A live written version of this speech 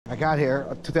I got here,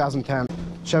 a 2010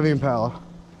 Chevy Impala.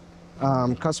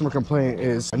 Customer complaint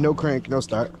is no crank, no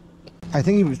start. I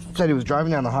think he said he was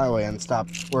driving down the highway and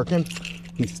stopped working.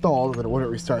 He stalled, but it wouldn't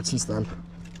restart since then.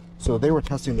 So they were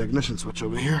testing the ignition switch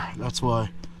over here. That's why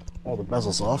all the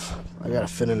bezel's off. I gotta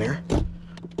fit in there.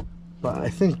 But I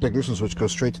think the ignition switch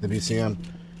goes straight to the BCM.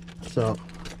 So,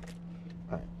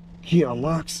 all right, key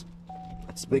unlocks.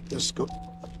 Let's make this go.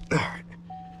 All right,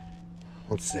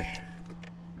 let's see.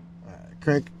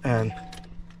 Crank and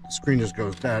the screen just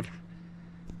goes dead,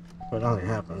 but nothing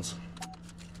happens.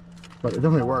 But it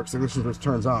definitely works. The ignition switch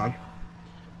turns on.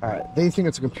 All right, they think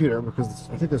it's a computer because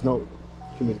I think there's no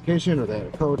communication or they had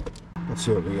a code. Let's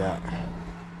see what we got.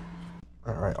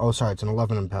 All right, oh sorry, it's an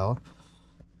 11 Impala.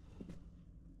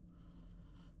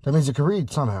 That means it could read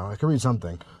somehow. It could read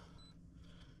something.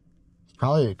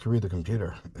 Probably it could read the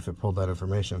computer if it pulled that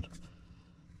information.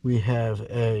 We have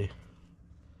a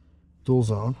dual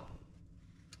zone.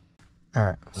 All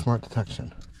right, smart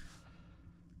detection.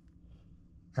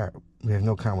 All right, we have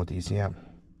no count with the ECM.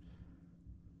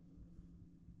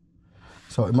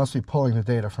 So it must be pulling the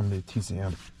data from the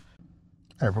TCM.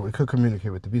 All right, but we could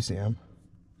communicate with the BCM.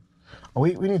 Oh,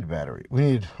 we need a battery. We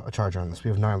need a charger on this. We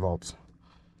have 9 volts.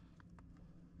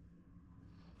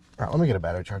 All right, let me get a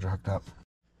battery charger hooked up.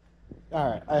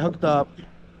 All right, I hooked up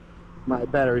my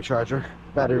battery charger,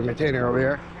 battery maintainer over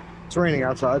here. It's raining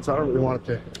outside, so I don't really want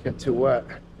it to get too wet.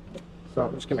 So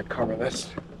I'm just gonna cover this.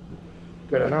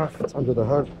 Good enough, it's under the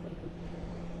hood.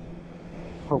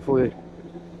 Hopefully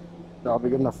that'll be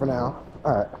good enough for now.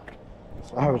 All right,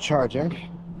 so I have it charging.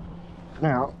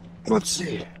 Now, let's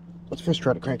see. Let's first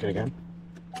try to crank it again.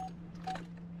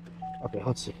 Okay,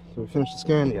 let's see. So we finished the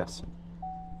scan? Yes.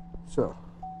 So,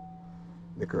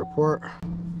 make a report.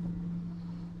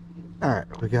 All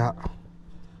right, we got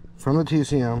from the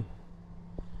TCM,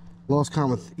 lost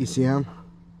count with ECM,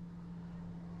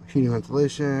 heating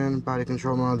ventilation, body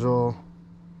control module,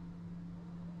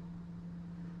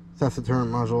 theft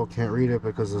deterrent module, can't read it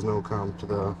because there's no count to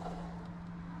the,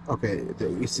 okay, the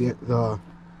ECM, the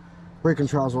brake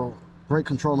control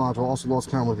module also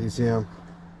lost count with ECM.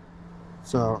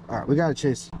 So, all right, we gotta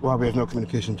chase while we have no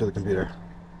communication to the computer.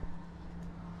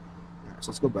 All right,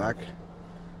 so let's go back.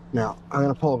 Now, I'm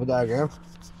gonna pull up a diagram.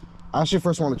 I actually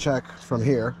first want to check from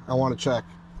here. I want to check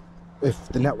if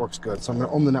the network's good. So I'm gonna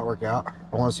ohm the network out.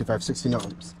 I want to see if I have 16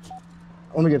 ohms.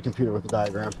 Let me get a computer with the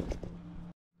diagram.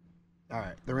 All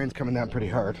right, the rain's coming down pretty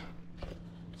hard.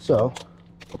 So,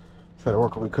 try to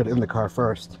work what we could in the car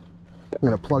first. I'm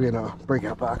gonna plug in a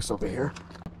breakout box over here.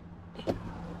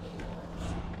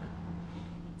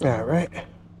 All right.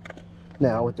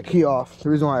 Now, with the key off, the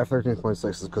reason why I have 13.6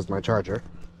 is because of my charger.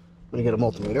 I'm gonna get a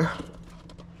multimeter.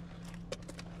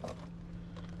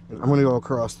 And I'm gonna go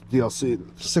across the DLC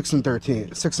 6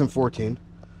 and 14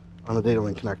 on the data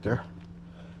link connector.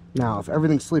 Now, if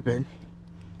everything's sleeping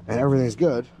and everything's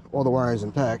good, all the wiring's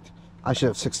intact, I should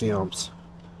have 16 ohms.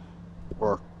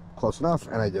 Or close enough,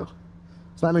 and I do.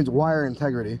 So that means wire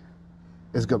integrity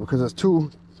is good because there's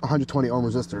 2 120 ohm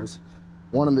resistors.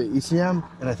 One in the ECM,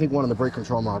 and I think one in the brake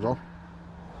control module.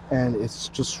 And it's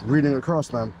just reading across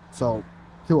them. So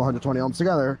 2 120 ohms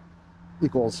together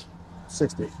equals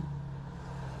 60.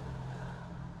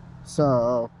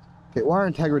 So, okay, wire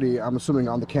integrity, I'm assuming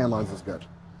on the CAN lines is good.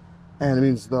 And it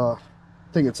means the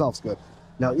thing itself's good.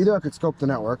 Now, either I could scope the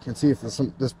network and see if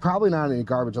there's probably not any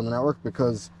garbage on the network,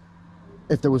 because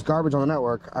if there was garbage on the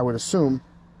network, I would assume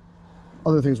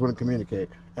other things wouldn't communicate.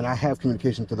 And I have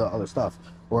communication to the other stuff,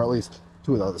 or at least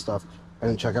 2 of the other stuff. I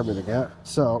didn't check everything yet.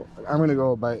 So I'm gonna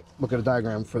go look at a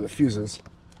diagram for the fuses,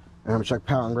 and I'm gonna check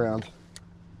power and ground.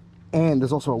 And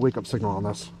there's also a wake-up signal on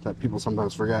this that people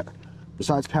sometimes forget.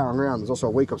 Besides power and ground, there's also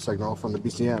a wake-up signal from the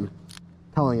BCM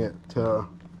telling it to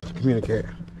communicate.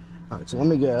 All right, so let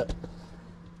me get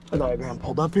a diagram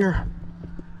pulled up here.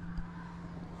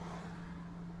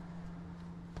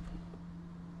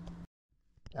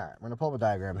 All right, I'm gonna pull up a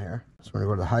diagram here. So we're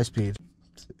gonna go to the high speed.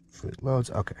 If it loads,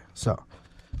 okay, so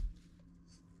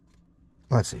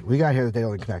let's see. We got here the data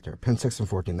link connector, pin 6 and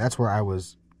 14. That's where I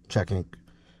was checking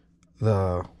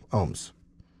the ohms.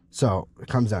 So it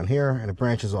comes down here and it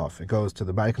branches off. It goes to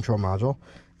the body control module,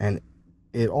 and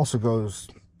it also goes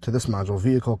to this module,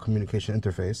 vehicle communication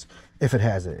interface, if it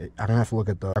has it. I'm gonna have to look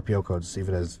at the RPO code to see if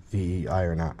it has VEI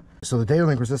or not. So the data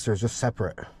link resistor is just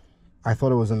separate. I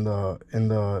thought it was in the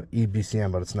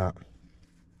EBCM, but it's not.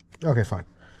 Okay, fine.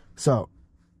 So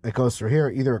it goes through here.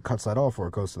 Either it cuts that off or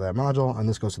it goes to that module, and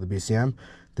this goes to the BCM.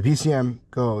 The BCM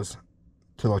goes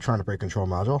to the electronic brake control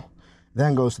module,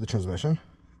 then goes to the transmission,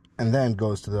 and then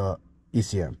goes to the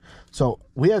ECM. So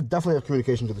we definitely have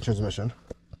communication to the transmission.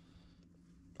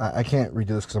 I can't redo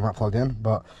this because I'm not plugged in,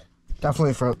 but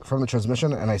definitely from the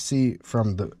transmission, and I see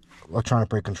from the electronic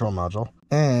brake control module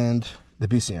and the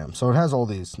BCM. So it has all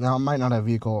these. Now it might not have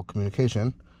vehicle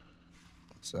communication.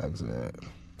 Let's exit.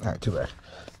 All right, too bad.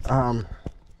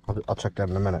 I'll check that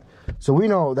in a minute. So we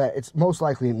know that it's most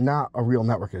likely not a real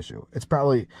network issue. It's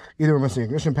probably either we're missing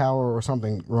ignition power or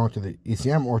something wrong to the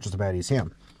ECM, or just a bad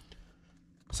ECM.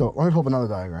 So let me pull up another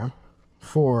diagram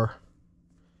for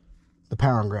the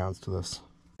power and grounds to this.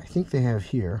 I think they have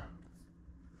here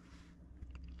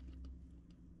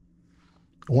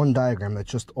one diagram that's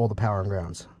just all the power and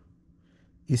grounds.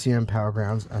 ECM, power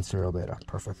grounds, and serial data.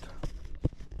 Perfect.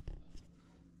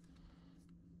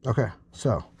 Okay,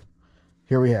 so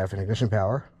here we have an ignition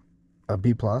power, a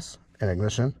B+, an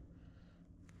ignition,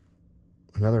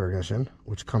 another ignition,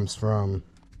 which comes from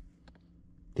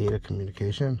data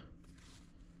communication.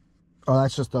 Oh,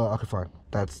 that's just okay, fine.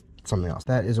 That's something else.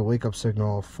 That is a wake-up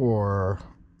signal for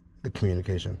the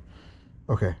communication.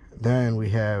 Okay, then we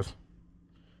have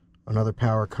another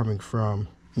power coming from,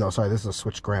 no, sorry, this is a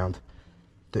switch ground.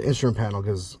 The instrument panel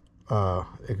gives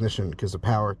ignition, gives the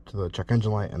power to the check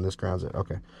engine light, and this grounds it.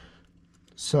 Okay,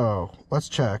 so let's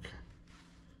check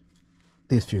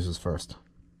these fuses first.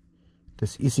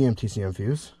 This ECM TCM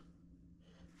fuse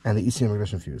and the ECM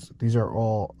ignition fuse. These are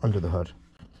all under the hood.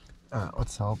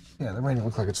 Let's help. Yeah, the rating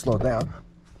looks like it's slowed down.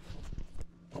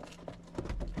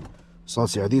 So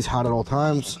let's see, are these hot at all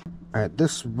times? All right,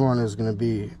 this one is going to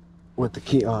be with the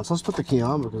key on. So let's put the key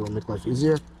on because it'll make life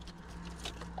easier.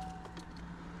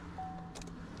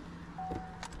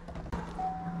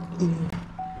 All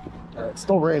right, it's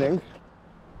still raining.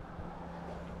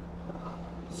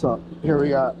 So here we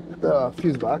got the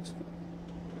fuse box.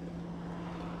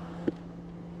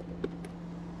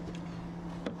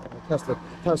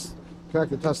 Connect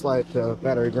the test light to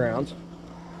battery ground.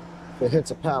 If it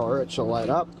hits a power, it should light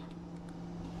up.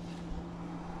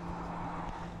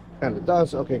 And it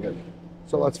does. Okay, good.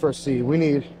 So let's first see. We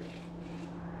need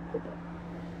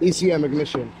ECM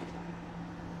ignition.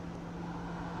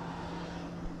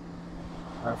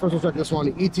 All right, first we'll check this one.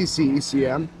 The ETC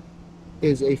ECM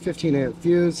is a 15 amp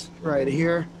fuse right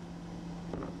here.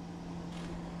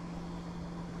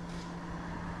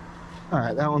 All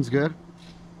right, that one's good.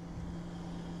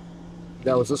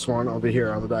 That was this one over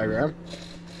here on the diagram.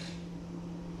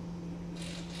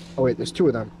 Oh wait, there's two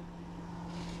of them.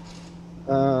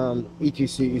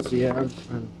 ETC, ECM,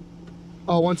 and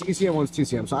oh, one's ECM, one's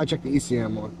TCM. So I checked the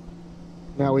ECM one.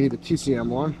 Now we need the TCM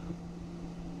one.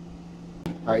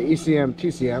 All right, ECM,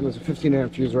 TCM is a 15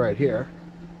 amp fuse right here.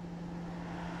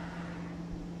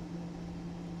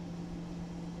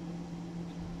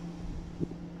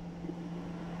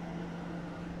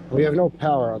 We have no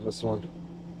power on this one.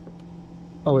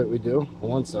 Oh wait, we do on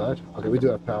one side. Okay, we do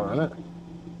have power on it.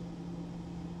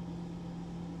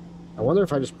 I wonder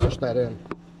if I just push that in.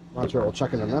 I'm not sure, we'll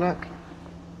check in a minute.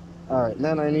 Alright,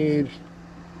 then I need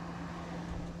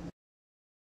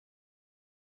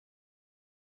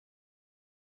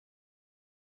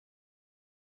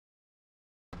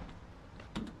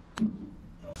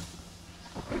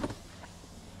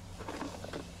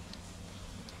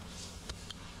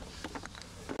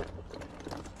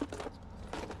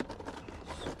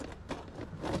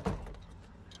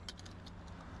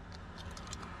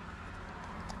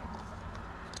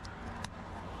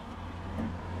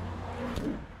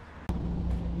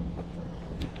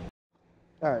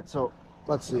Alright, so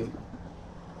let's see.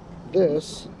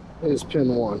 This is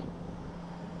pin 1.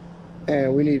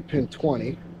 And we need pin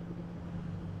 20.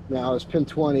 Now is pin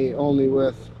 20 only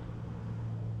with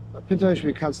pin 20 should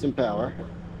be constant power.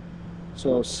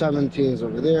 So 17 is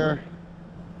over there.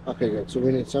 Okay, good. So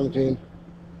we need 17,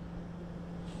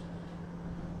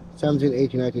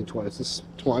 18, 19, 20. This is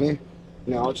 20.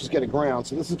 Now let's just get a ground.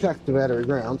 So this is connected to battery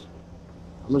ground.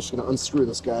 I'm just going to unscrew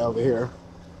this guy over here.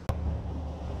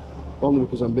 Only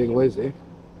because I'm being lazy.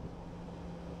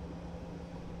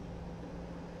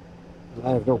 I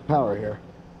have no power here.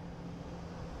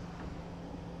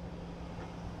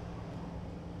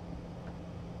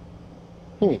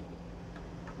 Yeah,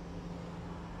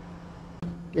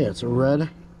 it's a red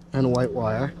and white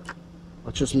wire.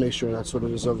 Let's just make sure that's what it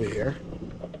is over here.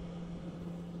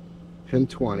 Pin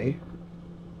 20.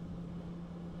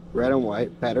 Red and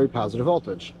white, battery positive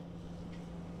voltage.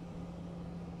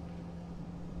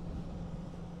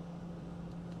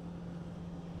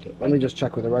 Okay, let me just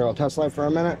check with a regular test light for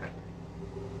a minute.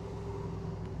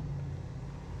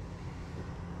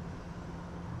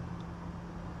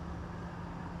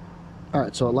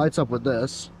 Alright, so it lights up with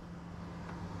this.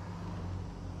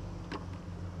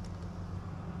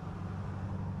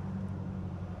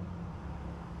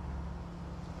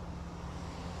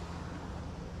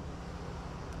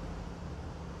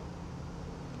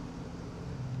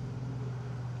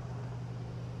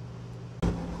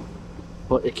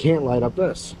 but it can't light up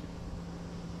this.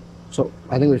 So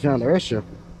I think we found our issue.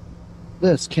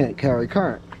 This can't carry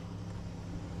current.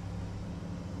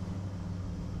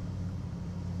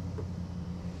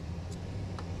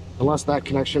 Unless that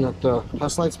connection at the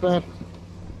test light's bad.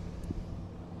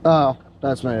 Oh,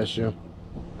 that's my issue.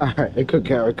 Alright, it could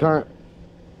carry current,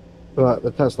 but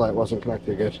the test light wasn't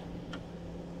connected good.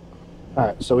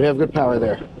 Alright, so we have good power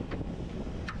there.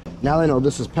 Now I know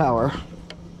this is power.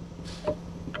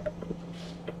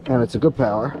 And it's a good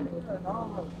power.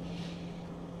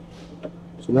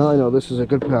 So now I know this is a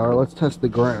good power. Let's test the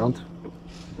ground.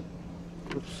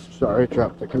 Oops, sorry,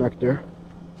 dropped the connector.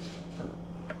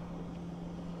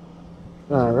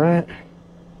 Alright.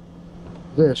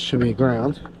 This should be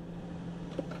ground.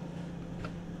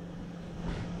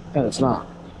 And it's not.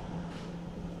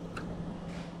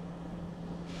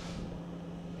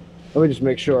 Let me just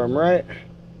make sure I'm right.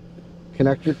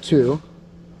 Connector 2.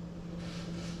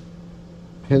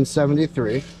 Pin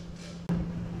 73.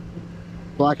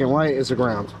 Black and white is a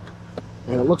ground.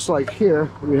 And it looks like here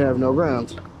we have no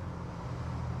ground.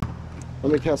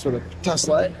 Let me test with a test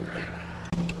light.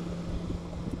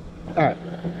 Alright.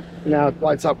 Now it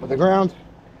lights up with the ground.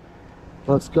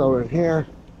 Let's go in here.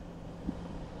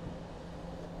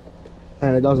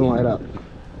 And it doesn't light up.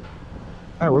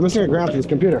 Alright, we're missing a ground to this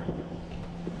computer.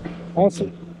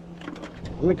 Awesome.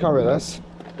 Let me cover this.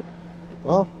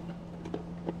 Well,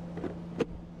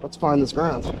 let's find this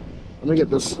ground. Let me get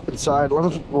this inside.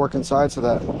 Let me work inside so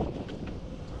that...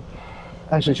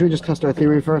 Actually, should we just test our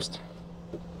theory first?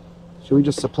 Should we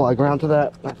just supply ground to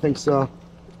that? I think so.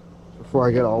 Before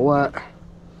I get all wet.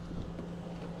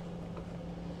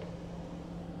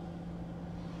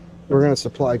 We're going to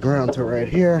supply ground to right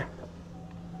here.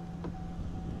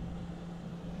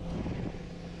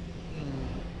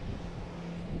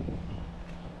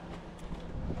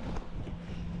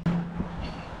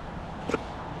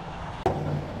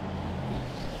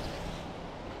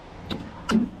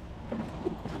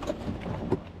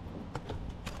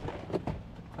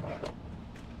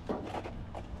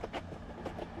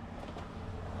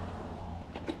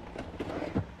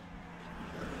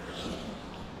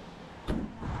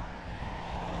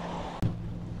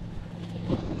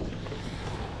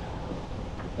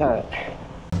 All right.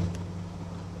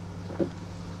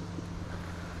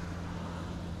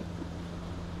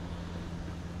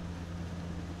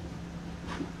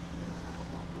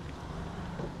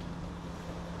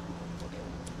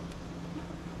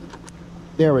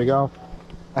 There we go.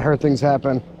 I heard things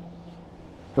happen.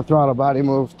 The throttle body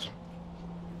moved.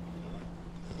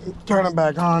 Turn it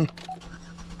back on.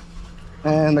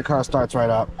 And the car starts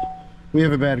right up. We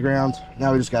have a bad ground.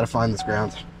 Now we just got to find this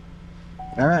ground.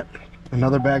 All right.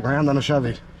 Another bad ground on a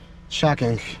Chevy.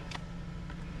 Shocking.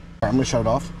 I'm gonna shut it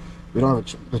off. We don't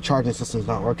have the charging system's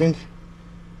not working.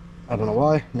 I don't know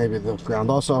why. Maybe the ground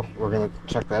also. We're gonna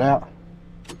check that out.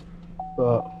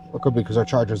 But it could be because our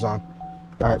charger's on.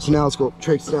 All right, so now let's go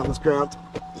trace down this ground.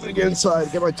 Let me get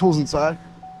inside, get my tools inside,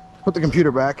 put the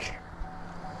computer back.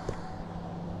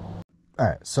 All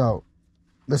right, so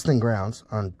this thing grounds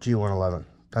on G111.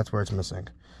 That's where it's missing.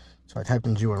 So I typed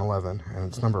in G111 and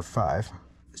it's number 5.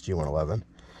 It's G111.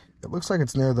 It looks like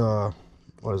it's near the,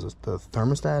 what is this, the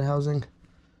thermostat housing?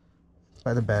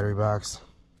 By the battery box.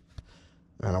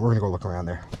 And we're gonna go look around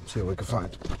there, see what we can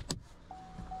find.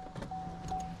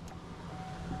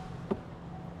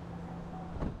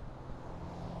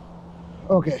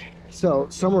 Okay, so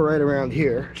somewhere right around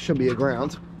here should be a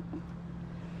ground.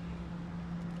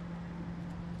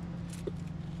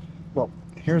 Well,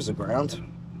 here's the ground.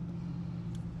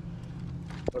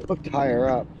 But it looked higher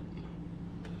up.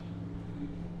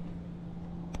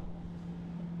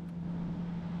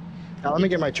 Now let me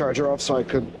get my charger off so I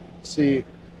could see,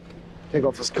 take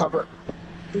off this cover.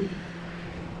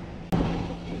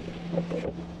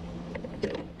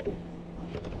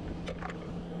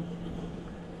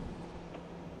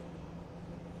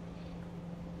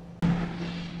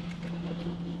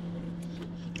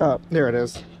 Oh, there it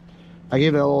is. I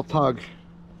gave it a little tug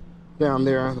down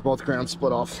there. Both grounds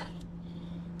split off.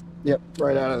 Yep,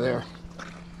 right out of there.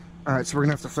 Alright, so we're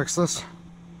gonna have to fix this. I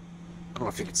don't know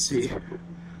if you can see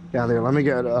down there. Let me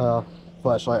get a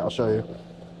flashlight, I'll show you.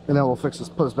 And then we'll fix this,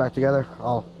 put this back together.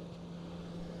 I'll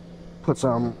put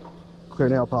some clear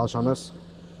nail polish on this.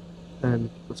 And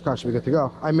this car should be good to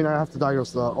go. I mean, I have to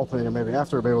diagnose the alternator maybe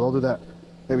after, maybe we'll do that.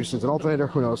 Maybe she needs an alternator,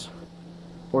 who knows.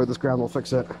 Or this ground will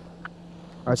fix it.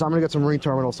 Alright, so I'm gonna get some ring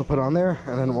terminals to put on there,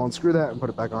 and then we'll unscrew that and put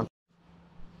it back on.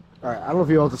 Alright, I don't know if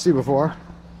you were able to see before,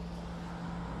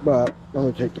 but let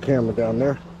me take the camera down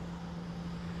there.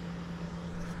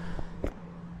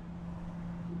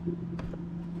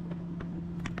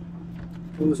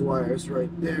 Those wires right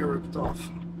there ripped off.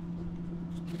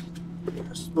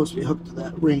 They're supposed to be hooked to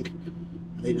that ring,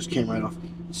 and they just came right off.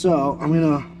 So I'm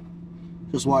gonna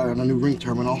just wire on a new ring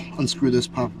terminal, unscrew this,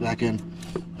 pop it back in,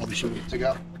 and we should be good to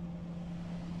go.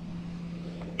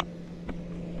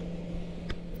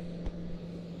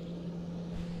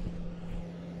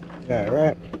 All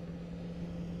right.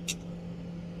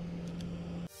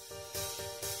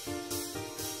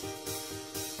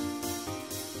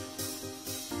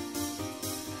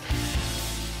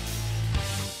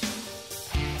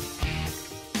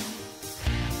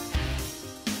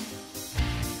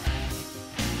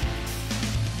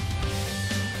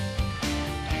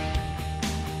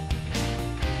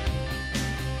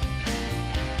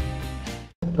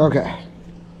 Okay,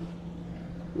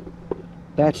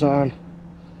 that's on.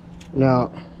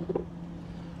 Now,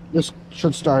 this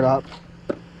should start up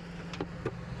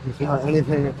without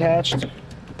anything attached.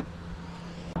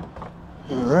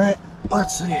 Alright,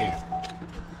 let's see.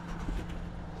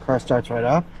 Car starts right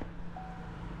up.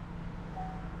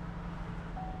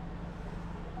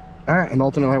 Alright, and the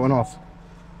alternate light went off.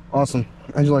 Awesome.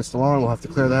 Engine light's still on, we'll have to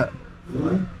clear that.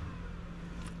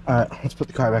 Alright, let's put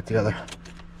the car back together.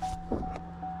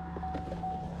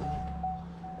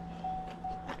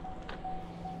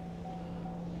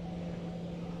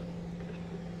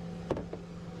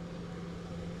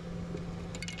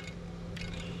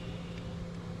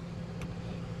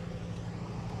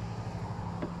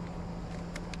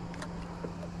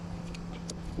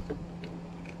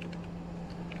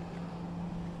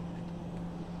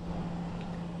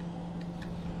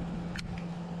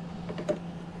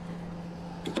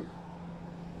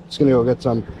 Just gonna go get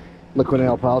some liquid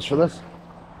nail polish for this.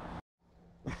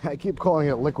 I keep calling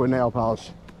it liquid nail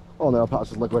polish. All nail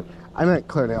polish is liquid. I meant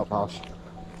clear nail polish.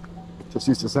 Just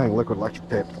used to saying liquid electric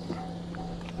tape.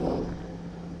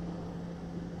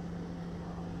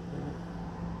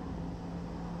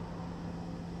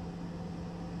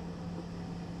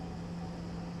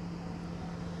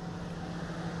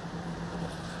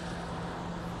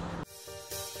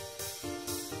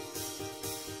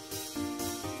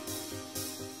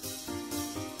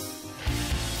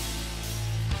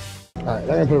 Alright,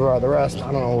 they're gonna put the rest.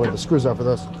 I don't know where the screws are for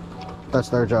this. That's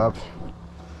their job.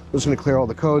 I'm just gonna clear all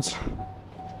the codes.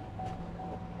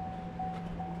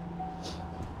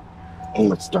 And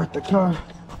let's start the car.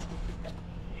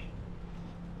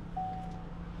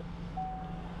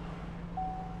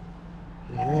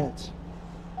 Alright.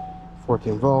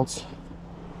 14 volts.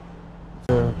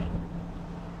 There.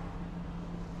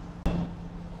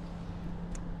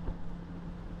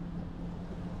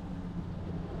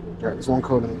 Alright, there's one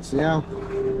code in the ACL.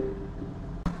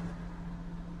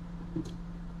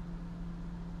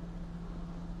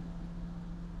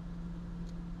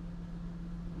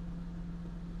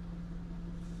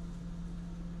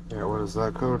 Yeah, what is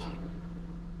that code?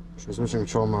 Transmission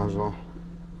control module.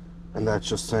 And that's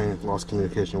just saying lost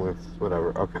communication with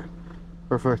whatever. Okay.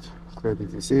 Perfect. Clear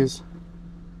DTCs.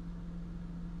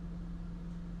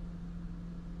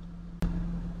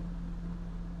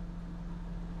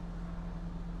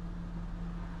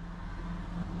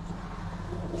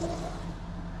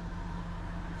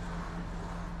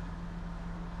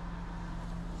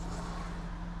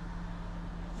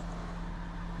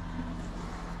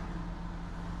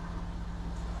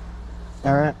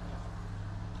 Alright.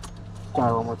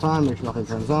 Try one more time, make sure nothing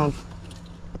turns on.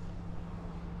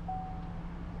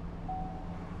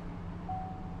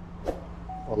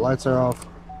 All the lights are off.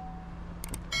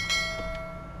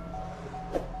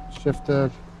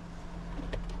 Shifted.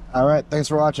 Alright, thanks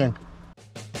for watching.